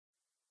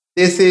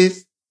This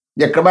is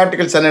a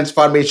grammatical sentence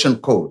formation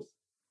course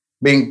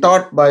being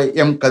taught by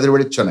M.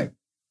 Kadirvadi Chennai.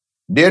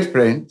 Dear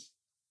friends,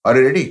 are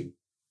you ready?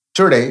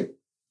 Today,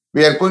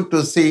 we are going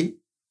to see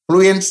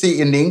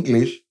Fluency in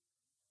English,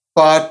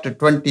 part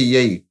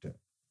 28.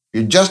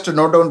 You just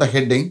note down the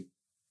heading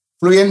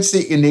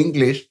Fluency in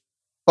English,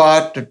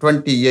 part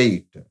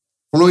 28.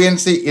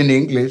 Fluency in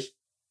English,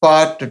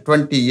 part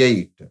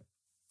 28.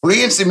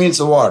 Fluency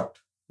means what?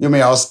 You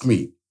may ask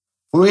me.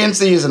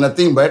 Fluency is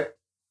nothing but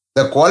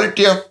the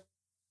quality of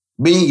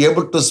being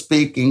able to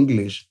speak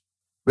English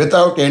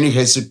without any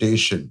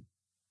hesitation.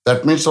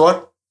 That means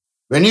what?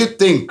 When you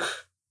think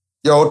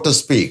you ought to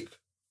speak,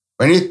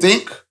 when you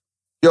think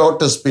you ought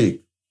to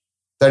speak,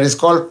 that is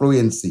called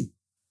fluency.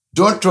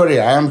 Don't worry,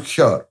 I am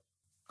here.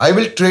 I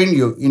will train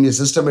you in a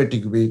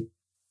systematic way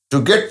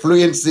to get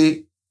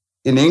fluency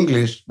in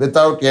English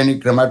without any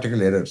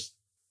grammatical errors.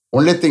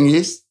 Only thing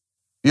is,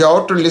 you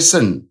have to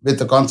listen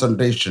with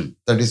concentration.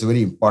 That is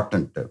very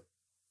important.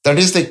 That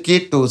is the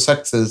key to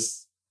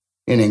success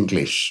in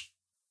English.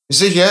 You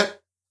see here,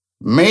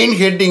 main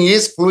heading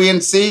is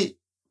fluency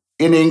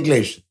in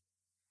English.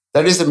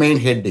 That is the main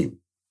heading.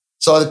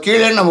 So அது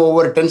கீழே நம்ம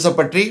ஒவ்வொரு டென்ஸை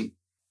பற்றி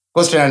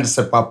question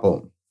answer பார்ப்போம்.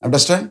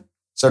 Understand?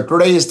 So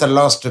today is the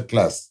last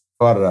class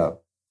for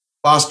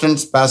past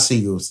tense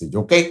passive usage.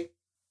 Okay?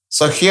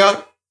 So here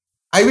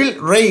I will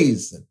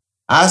raise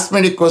as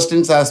many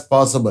questions as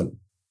possible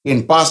in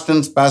past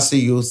tense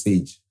passive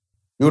usage,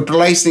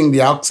 utilizing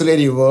the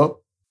auxiliary verb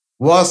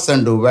was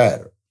and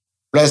were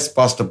plus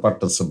past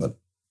participle.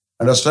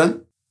 Understand?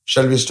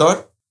 Shall we start?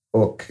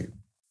 Okay.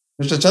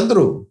 Mr.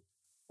 Chandru,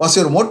 was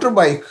your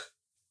motorbike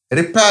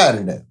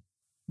repaired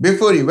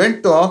before you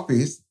went to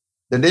office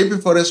the day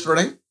before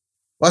yesterday?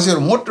 Was your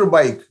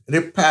motorbike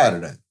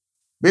repaired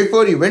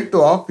before you went to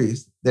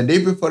office the day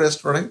before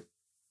yesterday?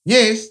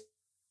 Yes,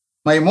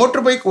 my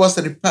motorbike was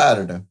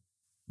repaired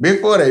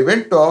before I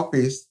went to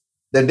office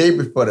the day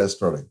before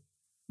yesterday.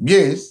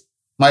 Yes,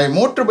 my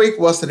motorbike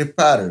was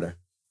repaired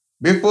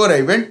before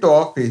I went to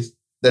office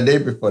the day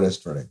before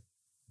yesterday.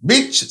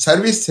 Which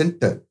service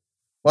center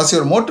was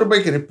your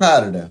motorbike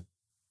repaired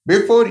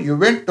before you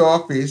went to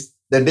office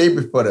the day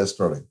before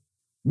yesterday?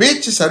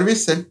 Which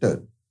service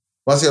center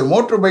was your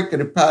motorbike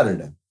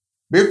repaired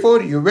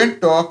before you went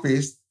to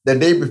office the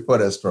day before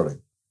yesterday?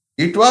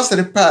 It was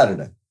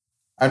repaired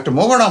at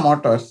Mohana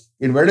Motors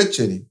in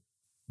Veducheri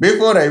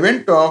before I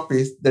went to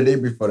office the day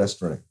before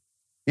yesterday.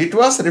 It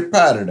was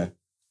repaired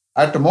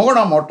at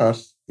Mohana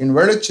Motors in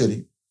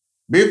Veducheri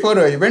before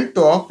I went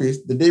to office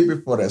the day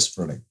before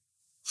yesterday.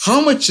 How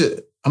much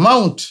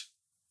amount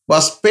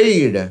was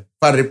paid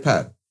for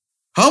repair?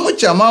 How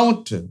much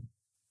amount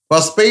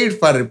was paid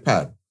for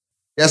repair?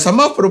 A sum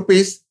of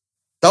rupees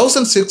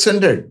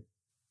 1,600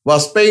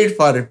 was paid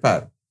for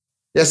repair.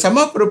 A sum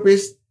of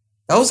rupees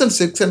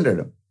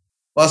 1,600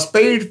 was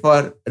paid for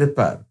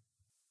repair.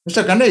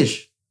 Mr.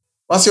 Ganesh,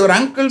 was your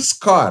uncle's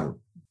car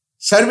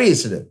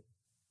serviced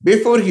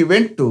before he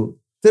went to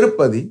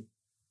Tirupati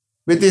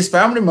with his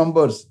family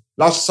members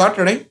last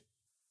Saturday?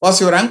 Was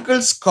your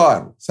uncle's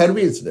car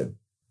serviced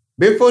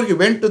before he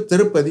went to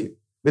Tirupati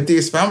with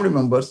his family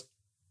members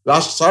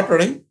last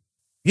Saturday?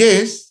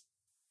 Yes,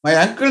 my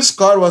uncle's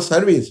car was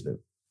serviced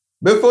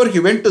before he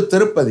went to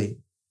Tirupati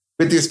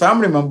with his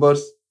family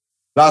members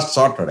last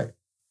Saturday.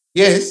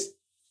 Yes,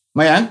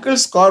 my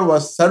uncle's car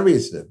was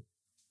serviced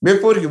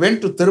before he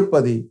went to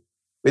Tirupati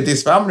with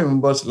his family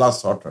members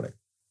last Saturday.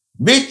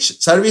 Which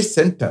service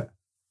center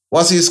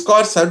was his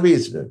car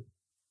serviced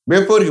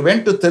before he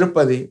went to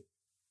Tirupati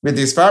with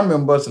his family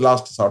members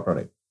last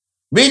Saturday?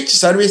 Which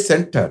service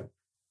center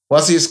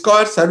was his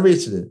car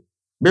serviced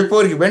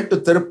before he went to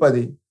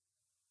Tirupati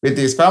with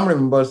his family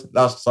members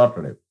last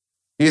Saturday?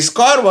 His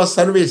car was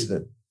serviced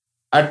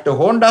at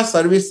Honda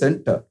Service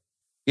Center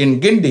in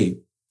Guindy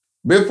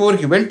before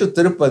he went to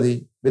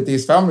Tirupati with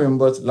his family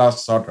members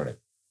last Saturday.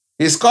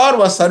 His car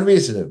was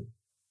serviced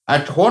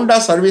at Honda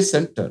Service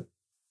Center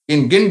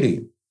in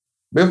Guindy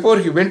before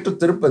he went to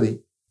Tirupati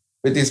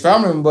with his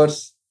family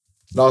members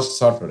last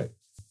Saturday.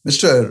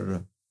 Mr.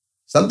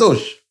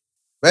 Santosh,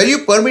 were you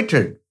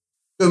permitted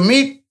to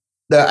meet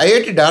the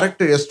IIT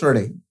director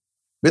yesterday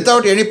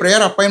without any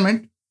prior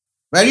appointment?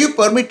 Were you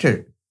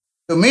permitted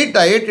to meet the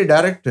IIT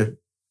director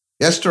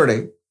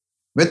yesterday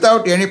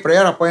without any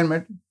prior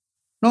appointment?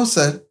 No,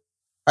 sir.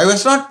 I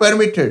was not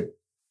permitted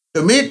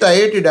to meet the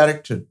IIT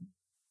director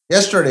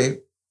yesterday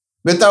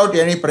without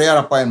any prior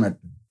appointment.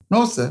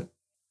 No, sir.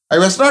 I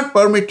was not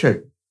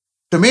permitted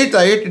to meet the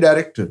IIT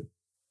director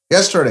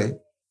yesterday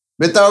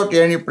without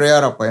any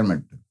prior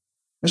appointment.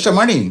 Mr.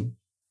 Mani,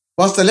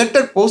 was the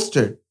letter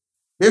posted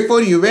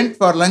before you went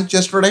for lunch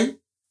yesterday?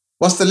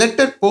 Was the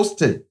letter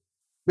posted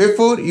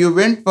before you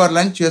went for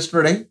lunch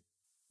yesterday?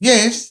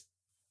 Yes,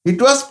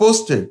 it was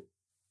posted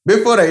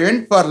before I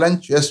went for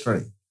lunch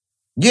yesterday.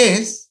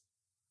 Yes,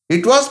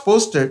 it was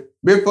posted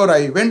before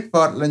I went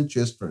for lunch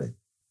yesterday.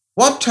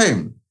 What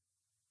time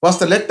was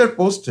the letter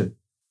posted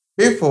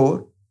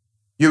before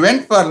you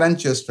went for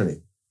lunch yesterday?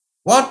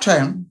 What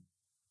time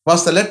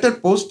was the letter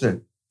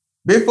posted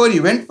before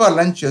you went for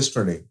lunch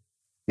yesterday?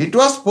 It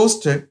was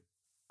posted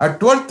at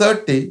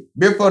 12:30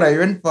 before I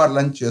went for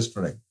lunch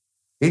yesterday.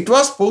 It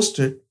was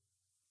posted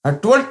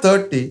at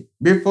 12:30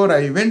 before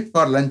I went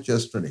for lunch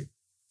yesterday.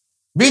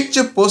 Which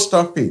post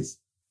office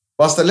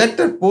was the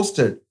letter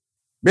posted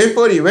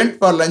before you went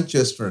for lunch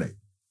yesterday?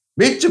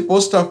 Which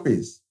post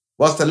office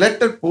was the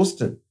letter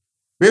posted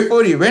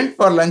before you went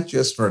for lunch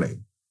yesterday?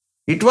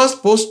 It was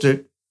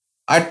posted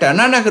at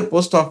Annanagar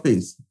post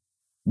office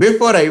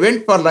before I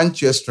went for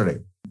lunch yesterday.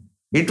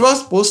 It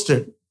was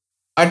posted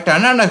at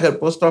Annanagar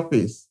post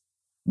office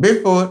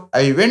before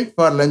I went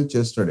for lunch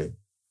yesterday.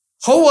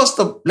 How was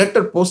the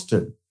letter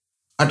posted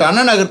at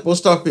Annanagar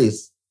post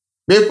office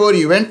before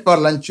you went for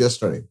lunch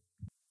yesterday?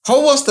 How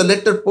was the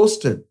letter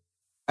posted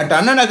at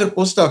Annanagar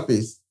post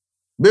office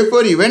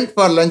before you went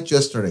for lunch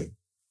yesterday?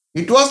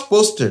 It was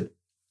posted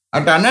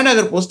at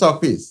Annanagar post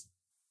office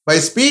by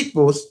speed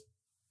post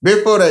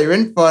before I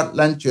went for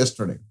lunch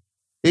yesterday.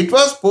 It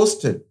was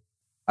posted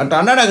at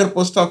Annanagar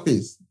post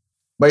office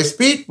by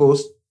speed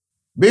post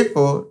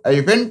before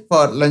I went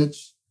for lunch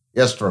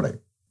yesterday.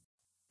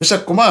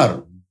 Mr.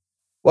 Kumar,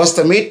 was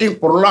the meeting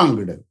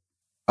prolonged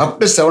up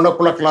to 7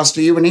 o'clock last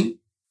evening?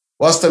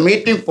 Was the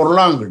meeting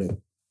prolonged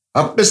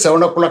up to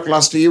 7 o'clock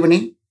last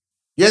evening?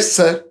 Yes,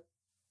 sir.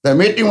 The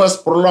meeting was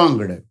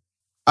prolonged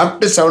up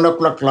to 7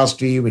 o'clock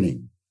last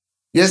evening.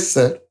 Yes,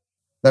 sir.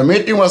 The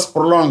meeting was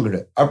prolonged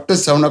up to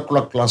 7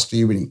 o'clock last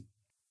evening.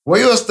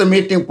 Why was the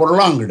meeting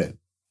prolonged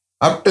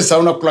up to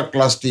 7 o'clock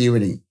last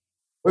evening?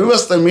 Why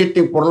was the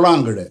meeting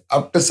prolonged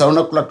up to 7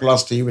 o'clock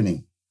last evening?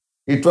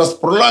 It was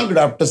prolonged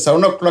up to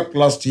 7 o'clock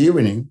last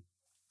evening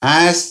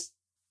as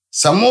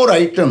some more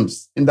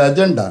items in the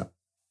agenda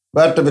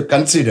were to be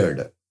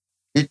considered.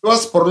 It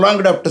was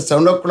prolonged up to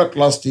 7 o'clock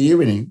last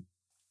evening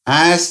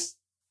as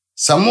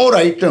some more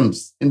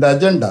items in the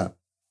agenda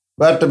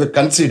were to be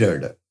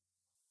considered.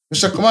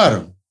 Mr.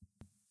 Kumar,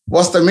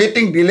 was the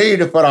meeting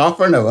delayed for half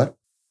an hour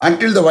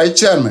until the vice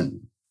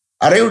chairman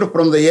arrived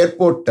from the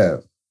airport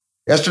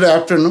yesterday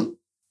afternoon?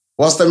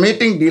 Was the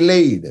meeting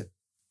delayed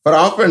for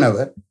half an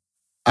hour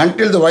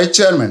until the vice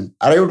chairman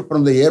arrived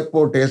from the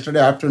airport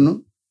yesterday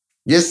afternoon?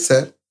 Yes,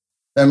 sir.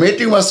 The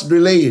meeting was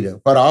delayed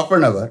for half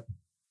an hour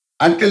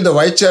until the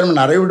vice chairman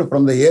arrived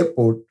from the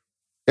airport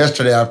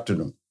yesterday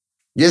afternoon.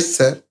 Yes,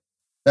 sir.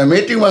 The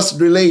meeting was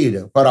delayed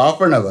for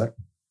half an hour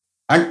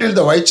until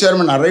the vice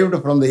chairman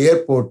arrived from the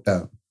airport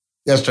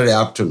yesterday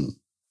afternoon.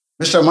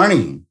 Mr.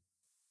 Mani,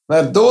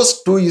 were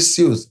those two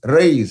issues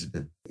raised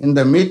in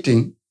the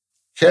meeting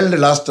held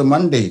last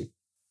Monday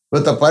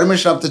with the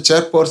permission of the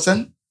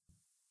chairperson?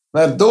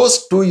 Were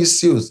those two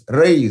issues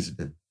raised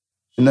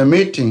in the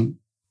meeting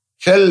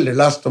held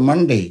last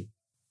Monday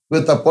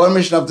with the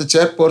permission of the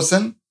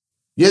chairperson?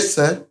 Yes,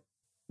 sir.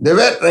 They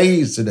were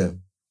raised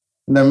in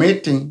the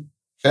meeting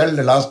held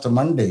last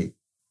Monday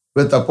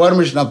with the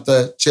permission of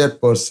the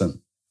chairperson.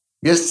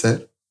 Yes,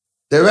 sir.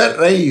 They were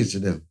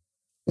raised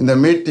in the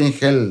meeting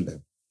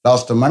held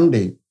last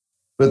Monday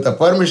with the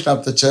permission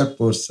of the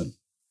chairperson.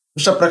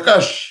 Mr.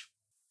 Prakash,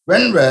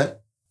 when were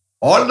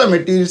all the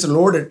materials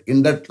loaded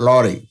in that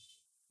lorry?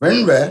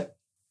 When were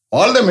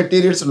all the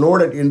materials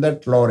loaded in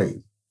that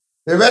lorry?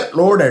 They were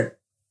loaded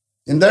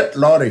in that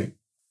lorry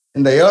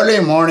in the early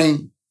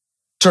morning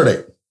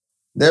today.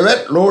 They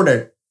were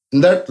loaded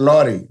in that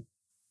lorry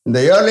in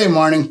the early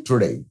morning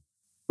today.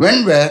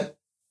 When were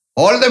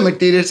all the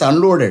materials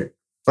unloaded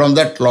from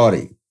that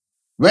lorry?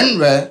 When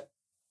were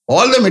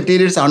all the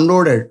materials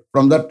unloaded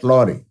from that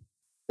lorry?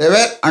 They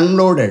were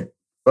unloaded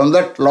from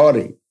that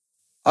lorry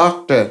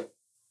after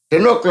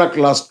 10 o'clock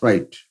last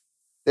night.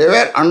 They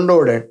were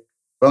unloaded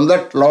from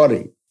that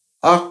lorry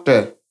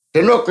after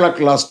 10 o'clock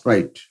last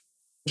night.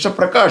 Mr.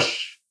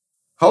 Prakash,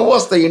 how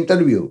was the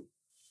interview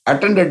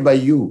attended by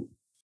you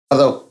for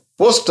the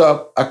post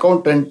of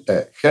accountant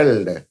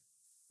held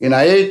in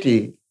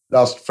IIT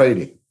last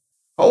Friday?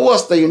 How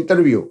was the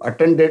interview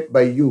attended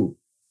by you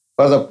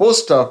for the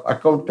post of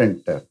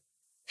accountant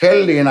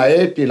held in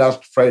IIT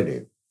last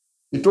Friday?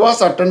 It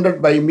was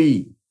attended by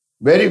me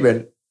very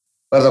well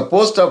for the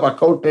post of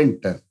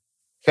accountant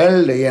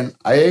held in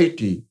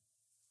IIT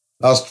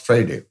last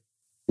Friday.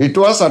 It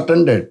was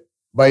attended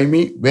by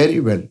me very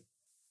well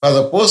for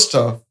the post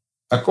of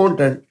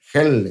accountant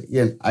held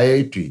in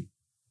IIT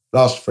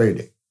last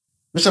Friday.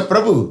 Mr.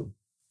 Prabhu,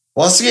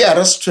 was he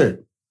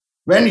arrested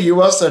when he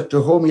was at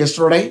home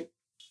yesterday?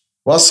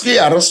 Was he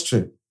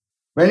arrested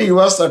when he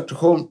was at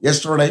home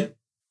yesterday?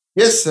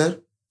 Yes, sir.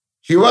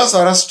 He was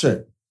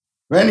arrested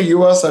when he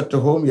was at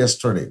home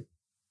yesterday.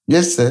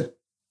 Yes, sir.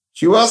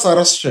 He was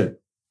arrested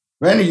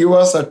when he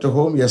was at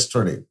home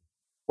yesterday.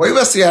 Why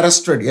was he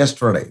arrested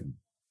yesterday?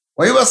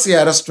 Why was he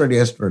arrested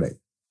yesterday?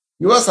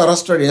 He was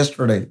arrested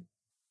yesterday in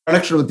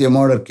connection with a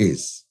murder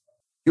case.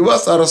 He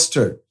was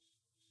arrested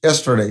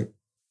yesterday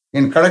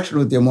in connection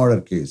with a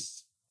murder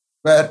case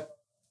where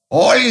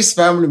all his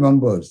family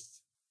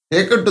members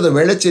taken to the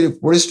Velachery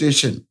police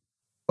station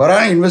for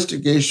an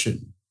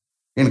investigation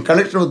in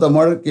connection with the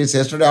murder case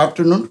yesterday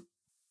afternoon,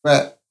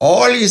 where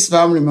all his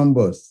family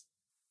members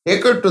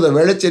taken to the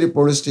Velachery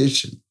police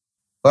station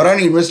for an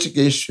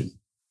investigation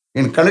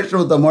in connection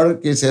with the murder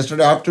case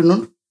yesterday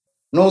afternoon?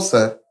 No,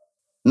 sir.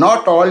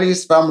 Not all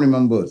his family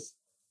members,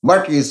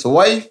 but his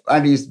wife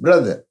and his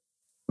brother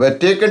were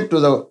taken to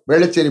the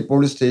Velachery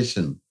police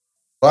station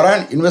for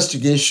an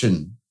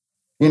investigation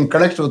in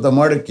connection with the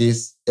murder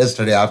case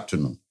yesterday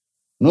afternoon.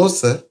 No,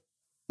 sir,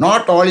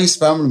 not all his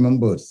family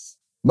members,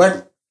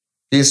 but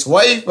his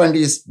wife and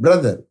his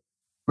brother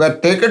were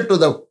taken to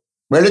the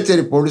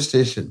Velachery police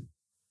station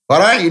for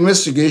an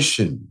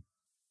investigation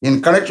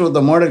in connection with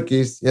the murder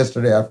case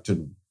yesterday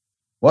afternoon.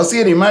 Was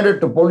he remanded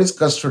to police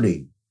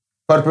custody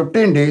for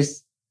 15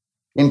 days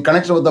in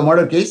connection with the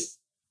murder case?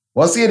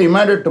 Was he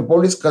remanded to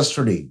police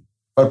custody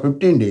for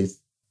 15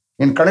 days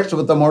in connection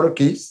with the murder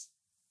case?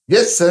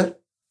 Yes, sir.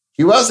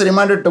 He was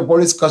remanded to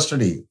police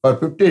custody for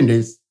 15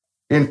 days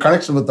in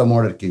connection with the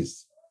murder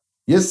case.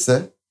 Yes,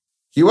 sir.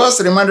 He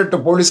was remanded to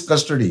police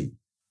custody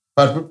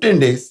for 15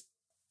 days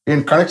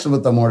in connection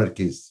with the murder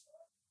case.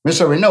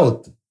 Mr.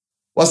 Vinod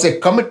was a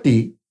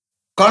committee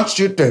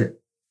constituted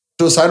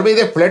to survey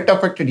the flood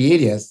affected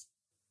areas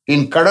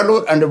in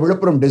Kadalur and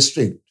Viluppuram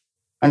district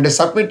and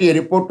submit a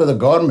report to the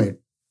government.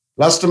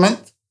 Last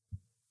month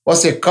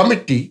was a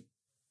committee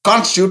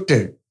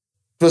constituted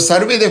to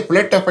survey the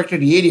flood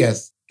affected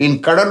areas in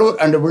Kadalur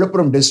and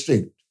Viluppuram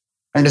district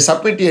and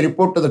submit a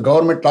report to the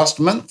government last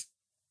month.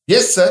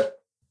 Yes, sir.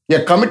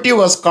 A committee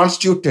was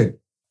constituted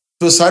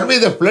to survey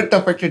the flood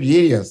affected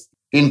areas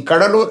in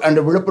Kadalur and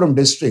Viluppuram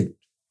district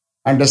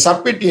and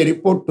submit a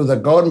report to the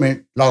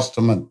government last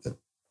month.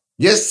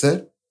 Yes,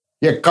 sir.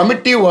 A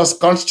committee was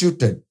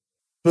constituted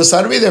to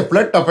survey the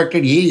flood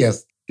affected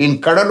areas in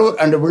Kadalur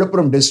and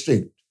Viluppuram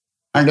district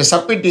and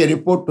submit a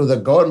report to the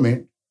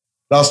government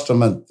last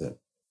month.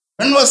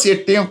 When was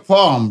a team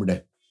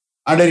formed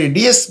under a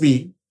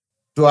DSP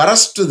to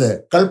arrest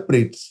the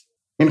culprits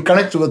in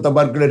connection with the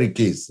burglary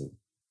case?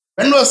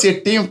 When was a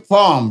team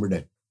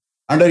formed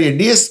under a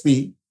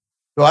DSP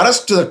to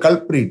arrest the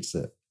culprits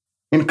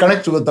in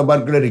connection with the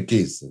burglary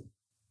case?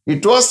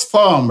 It was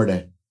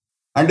formed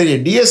under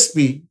a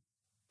DSP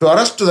to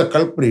arrest the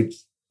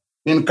culprits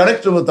in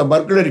connection with the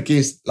burglary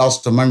case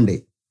last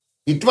Monday.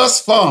 It was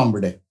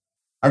formed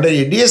under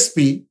a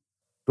DSP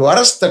to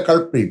arrest the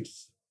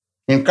culprits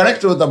in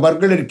connection with the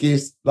burglary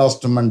case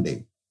last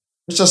Monday.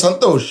 Mr.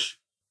 Santosh,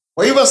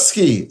 why was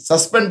he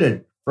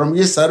suspended from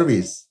his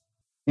service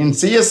in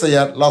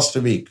CSIR last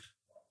week?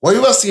 Why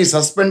was he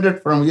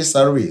suspended from his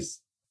service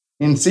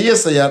in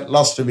CSIR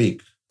last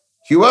week?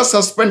 He was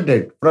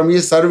suspended from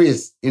his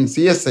service in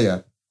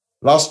CSIR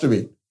last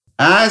week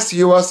as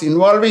he was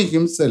involving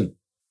himself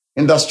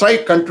in the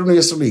strike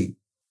continuously,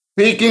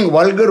 speaking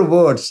vulgar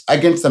words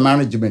against the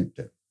management.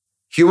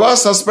 He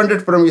was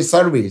suspended from his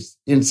service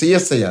in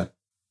CSIR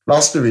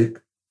last week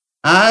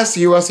as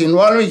he was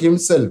involving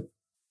himself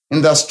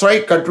in the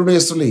strike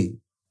continuously,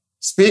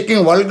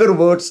 speaking vulgar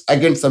words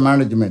against the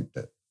management.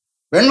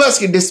 When was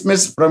he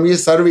dismissed from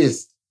his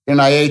service in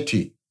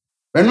IIT?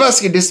 When was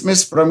he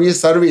dismissed from his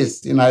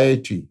service in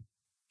IIT?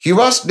 He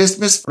was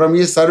dismissed from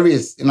his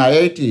service in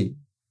IIT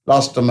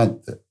last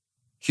month.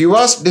 He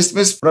was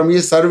dismissed from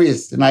his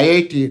service in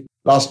IIT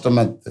last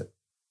month.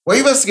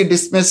 Why was he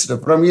dismissed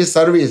from his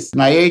service in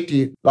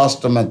IIT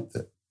last month?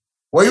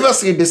 Why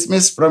was he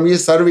dismissed from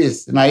his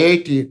service in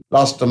IIT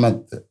last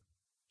month?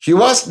 He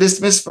was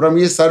dismissed from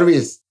his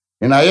service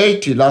in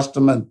IIT last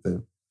month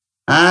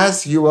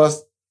as he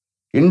was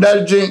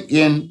indulging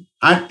in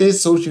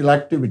antisocial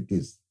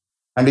activities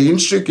and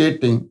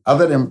instigating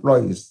other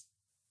employees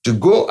to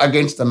go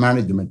against the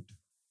management.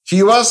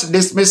 He was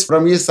dismissed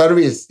from his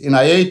service in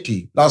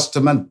IIT last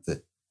month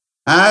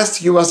as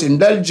he was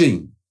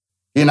indulging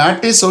in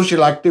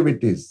antisocial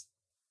activities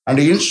and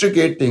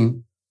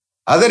instigating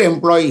other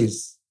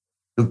employees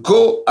to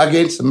go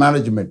against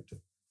management.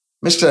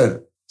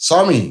 Mr.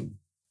 Swami,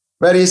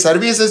 were his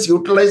services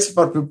utilized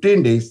for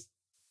 15 days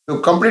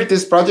to complete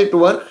this project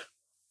work?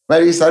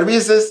 Were his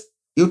services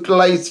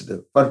utilized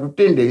for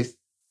 15 days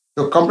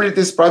to complete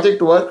this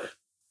project work?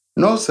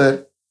 No,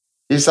 sir.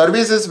 His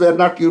services were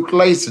not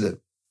utilized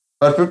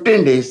for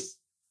 15 days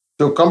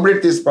to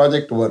complete this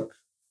project work.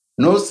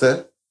 No,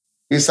 sir.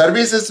 His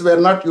services were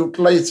not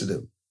utilized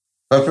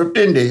for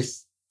 15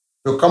 days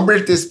to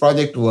complete this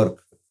project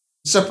work.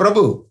 Mr.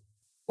 Prabhu,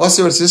 was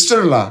your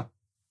sister-in-law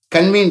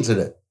convinced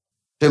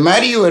to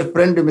marry your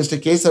friend Mr.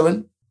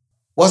 Kesavan?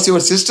 Was your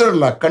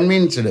sister-in-law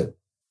convinced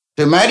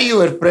to marry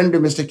your friend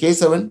Mr.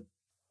 Kesavan?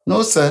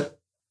 No, sir.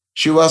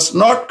 She was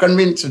not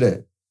convinced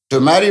to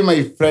marry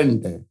my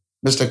friend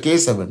Mr.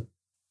 Kesavan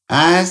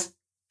as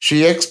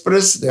she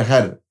expressed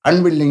her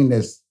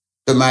unwillingness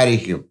to marry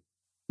him.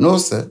 No,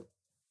 sir.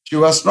 She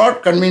was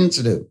not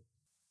convinced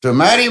to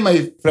marry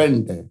my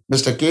friend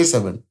Mr.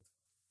 Kesavan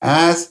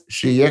as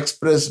she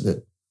expressed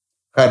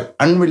her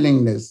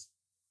unwillingness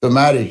to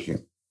marry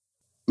him.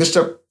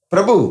 Mr.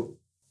 Prabhu,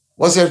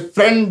 was your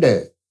friend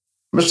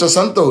Mr.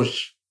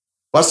 Santosh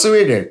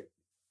persuaded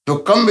to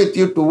come with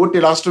you to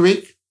Ooty last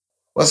week?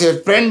 Was your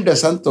friend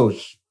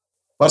Santosh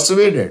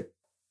persuaded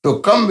to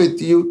come with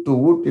you to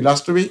Ooty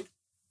last week?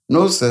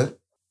 No, sir.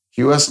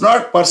 He was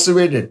not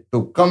persuaded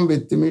to come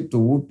with me to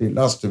Ooty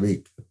last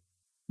week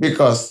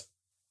because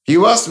he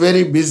was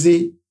very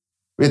busy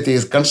with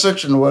his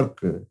construction work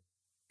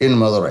in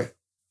Madurai.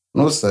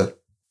 No, sir.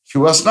 He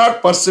was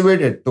not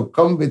persuaded to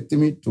come with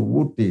me to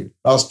Ooty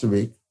last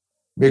week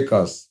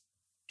because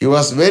he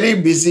was very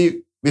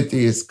busy with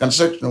his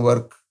construction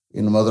work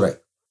in Madurai.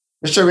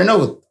 Mr.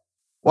 Vinod,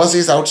 was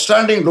his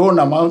outstanding loan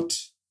amount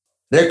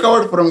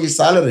recovered from his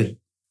salary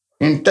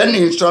in 10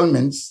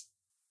 installments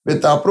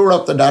with the approval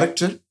of the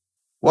director?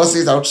 Was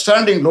his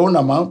outstanding loan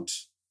amount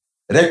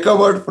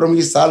recovered from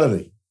his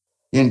salary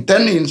in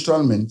 10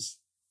 installments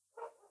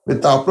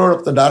with the approval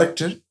of the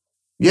director?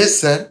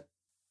 Yes, sir.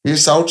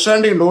 His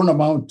outstanding loan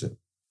amount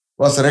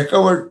was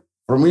recovered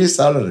from his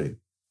salary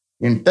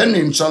in 10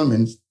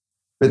 installments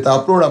with the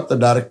approval of the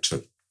director.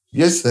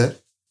 Yes, sir.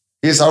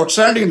 His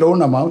outstanding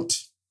loan amount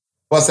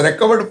was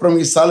recovered from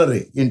his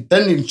salary in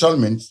 10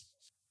 installments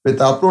with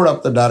the approval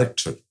of the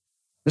director.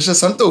 Mr.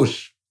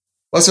 Santosh,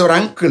 was your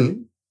uncle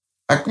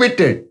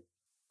acquitted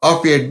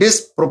of a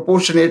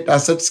disproportionate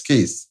assets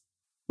case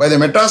by the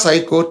Madras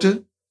High Court?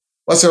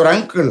 Was your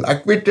uncle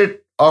acquitted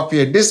of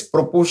a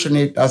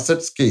disproportionate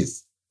assets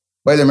case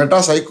by the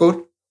Madras High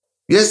Court?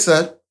 Yes,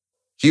 sir.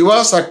 He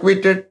was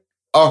acquitted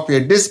of a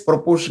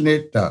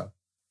disproportionate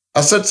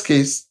assets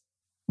case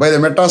by the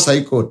Madras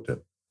High Court.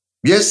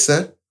 Yes,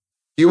 sir.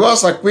 He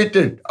was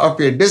acquitted of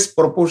a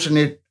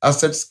disproportionate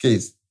assets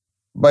case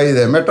by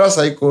the Madras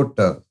High Court.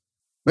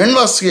 When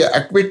was he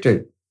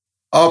acquitted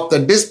of the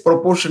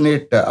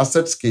disproportionate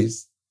assets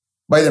case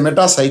by the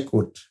Madras High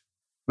Court?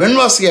 When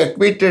was he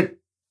acquitted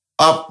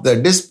of the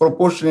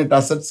disproportionate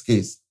assets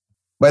case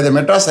by the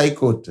Madras High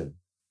Court?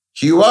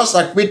 He was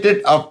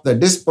acquitted of the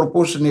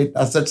disproportionate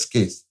assets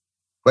case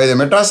by the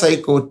Madras High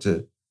Court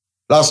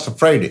last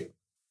Friday.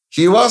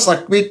 He was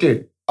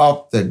acquitted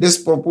of the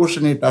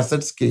disproportionate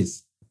assets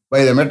case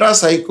by the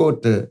Madras High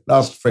Court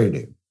last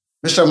Friday.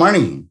 Mr.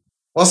 Mani,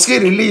 was he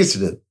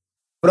released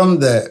from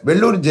the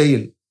Vellore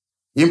jail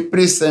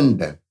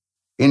imprisoned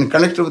in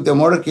connection with the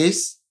murder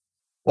case?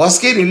 Was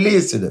he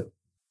released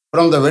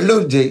from the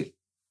Vellore jail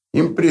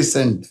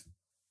imprisoned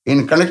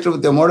in connection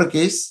with the murder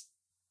case?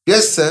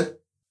 Yes, sir.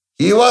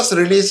 He was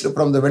released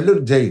from the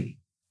Vellore jail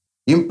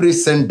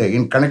imprisoned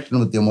in connection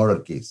with the murder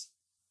case.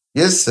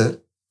 Yes, sir.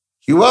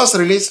 He was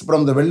released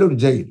from the Vellore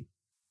jail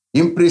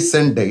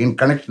imprisoned in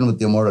connection with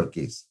the murder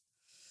case.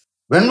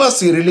 When was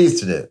he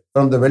released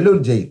from the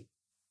Vellore jail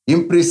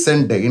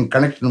imprisoned in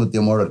connection with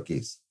the murder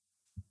case?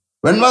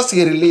 When was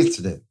he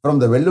released from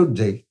the Vellore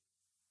jail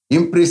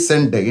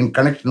imprisoned in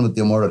connection with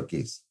the murder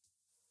case?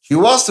 He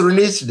was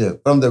released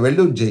from the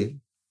Vellore jail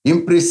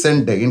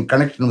imprisoned in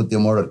connection with the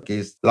murder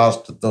case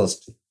last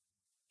Thursday.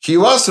 He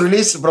was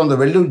released from the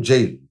Vellore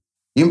jail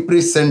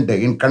imprisoned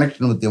in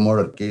connection with the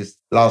murder case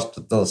last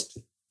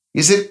Thursday.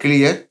 Is it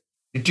clear?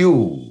 Did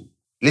you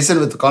listen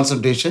with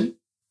concentration?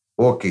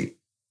 Okay.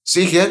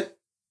 See here,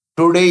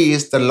 today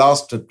is the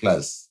last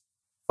class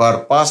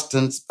for past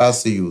tense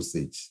passive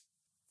usage.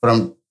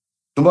 From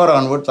tomorrow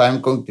onwards, I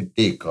am going to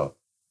take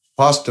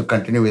past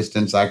continuous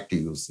tense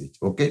active usage.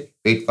 Okay?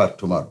 Wait for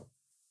tomorrow.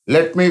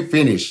 Let me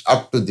finish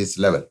up to this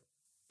level.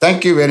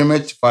 Thank you very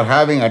much for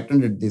having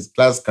attended this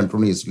class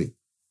continuously.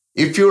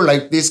 If you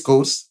like this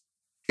course,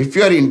 if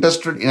you are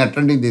interested in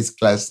attending this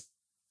class,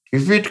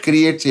 if it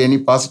creates any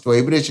positive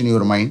vibration in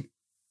your mind,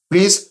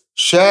 please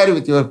share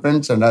with your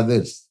friends and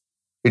others.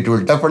 It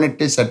will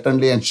definitely,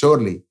 certainly, and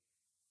surely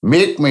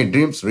make my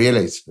dreams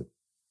realized.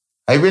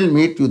 I will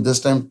meet you this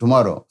time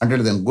tomorrow.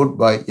 Until then,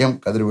 goodbye. M.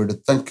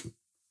 Kadrivedu. Thank you.